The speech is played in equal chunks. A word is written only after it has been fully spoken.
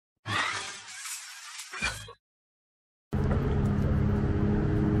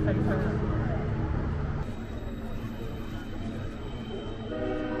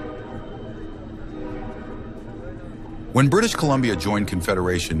When British Columbia joined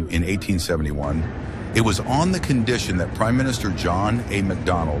Confederation in 1871, it was on the condition that Prime Minister John A.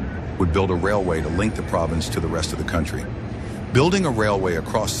 Macdonald would build a railway to link the province to the rest of the country. Building a railway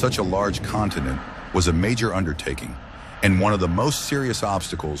across such a large continent was a major undertaking, and one of the most serious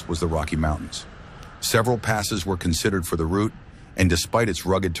obstacles was the Rocky Mountains. Several passes were considered for the route, and despite its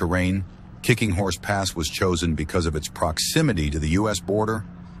rugged terrain, Kicking Horse Pass was chosen because of its proximity to the U.S. border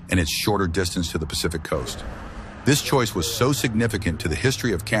and its shorter distance to the Pacific coast. This choice was so significant to the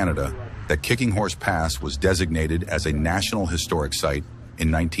history of Canada that Kicking Horse Pass was designated as a National Historic Site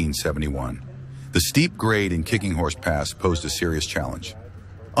in 1971. The steep grade in Kicking Horse Pass posed a serious challenge.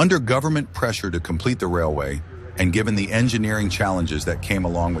 Under government pressure to complete the railway, and given the engineering challenges that came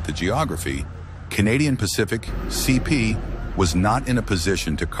along with the geography, Canadian Pacific, CP, was not in a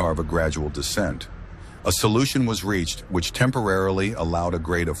position to carve a gradual descent. A solution was reached which temporarily allowed a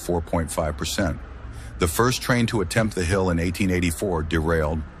grade of 4.5%. The first train to attempt the hill in 1884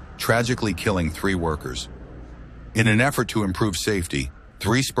 derailed, tragically killing 3 workers. In an effort to improve safety,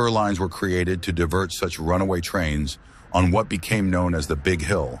 3 spur lines were created to divert such runaway trains on what became known as the Big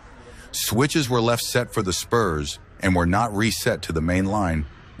Hill. Switches were left set for the spurs and were not reset to the main line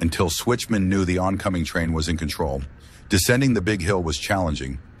until switchmen knew the oncoming train was in control. Descending the Big Hill was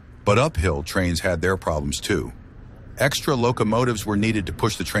challenging, but uphill trains had their problems too. Extra locomotives were needed to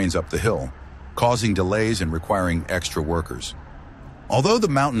push the trains up the hill, causing delays and requiring extra workers. Although the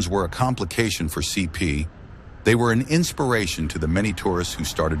mountains were a complication for CP, they were an inspiration to the many tourists who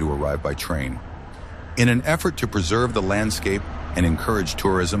started to arrive by train. In an effort to preserve the landscape and encourage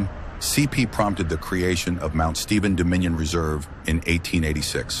tourism, CP prompted the creation of Mount Stephen Dominion Reserve in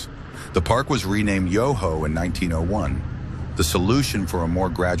 1886. The park was renamed Yoho in 1901. The solution for a more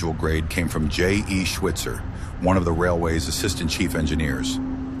gradual grade came from J.E. Schwitzer, one of the railway's assistant chief engineers.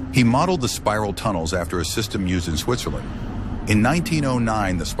 He modeled the spiral tunnels after a system used in Switzerland. In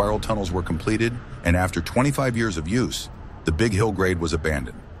 1909, the spiral tunnels were completed, and after 25 years of use, the Big Hill grade was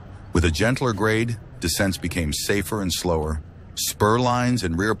abandoned. With a gentler grade, descents became safer and slower, spur lines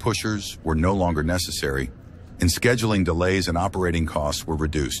and rear pushers were no longer necessary, and scheduling delays and operating costs were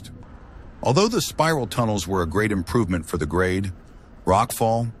reduced. Although the spiral tunnels were a great improvement for the grade,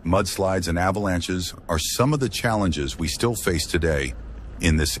 rockfall, mudslides, and avalanches are some of the challenges we still face today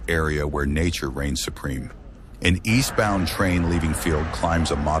in this area where nature reigns supreme. An eastbound train leaving field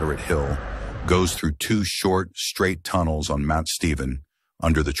climbs a moderate hill, goes through 2 short, straight tunnels on Mount Stephen,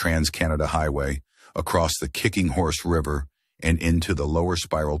 under the Trans-Canada Highway, across the Kicking Horse River, and into the lower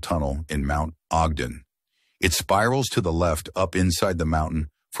spiral tunnel in Mount Ogden. It spirals to the left up inside the mountain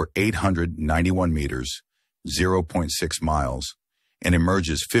for 891 meters, 0.6 miles, and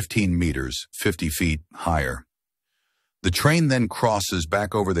emerges 15 meters, 50 feet higher. The train then crosses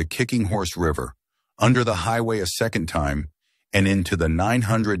back over the Kicking Horse River, under the highway a second time, and into the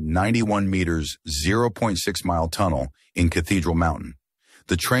 991 meters, 0.6 mile tunnel in Cathedral Mountain.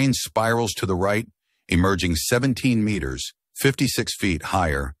 The train spirals to the right, emerging 17 meters, 56 feet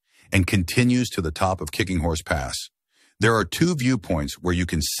higher, and continues to the top of Kicking Horse Pass. There are 2 viewpoints where you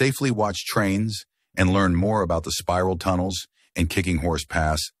can safely watch trains and learn more about the spiral tunnels and Kicking Horse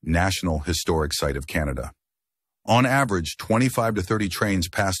Pass, National Historic Site of Canada. On average, 25 to 30 trains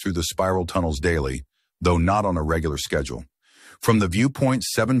pass through the spiral tunnels daily, though not on a regular schedule. From the viewpoint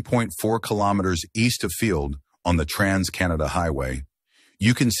 7.4 kilometers east of field on the Trans-Canada Highway,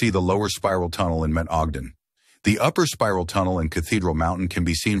 you can see the lower spiral tunnel in Mount Ogden. The upper spiral tunnel in Cathedral Mountain can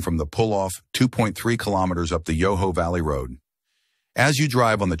be seen from the pull-off 2.3 kilometers up the Yoho Valley Road. As you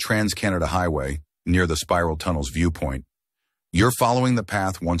drive on the Trans-Canada Highway, near the spiral tunnel's viewpoint, you're following the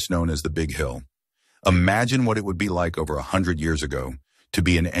path once known as the Big Hill. Imagine what it would be like over 100 years ago to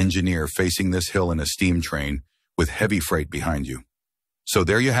be an engineer facing this hill in a steam train with heavy freight behind you. So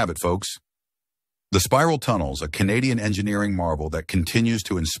there you have it, folks. The spiral tunnels, a Canadian engineering marvel that continues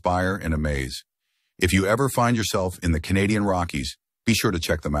to inspire and amaze. If you ever find yourself in the Canadian Rockies, be sure to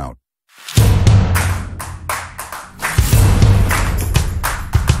check them out.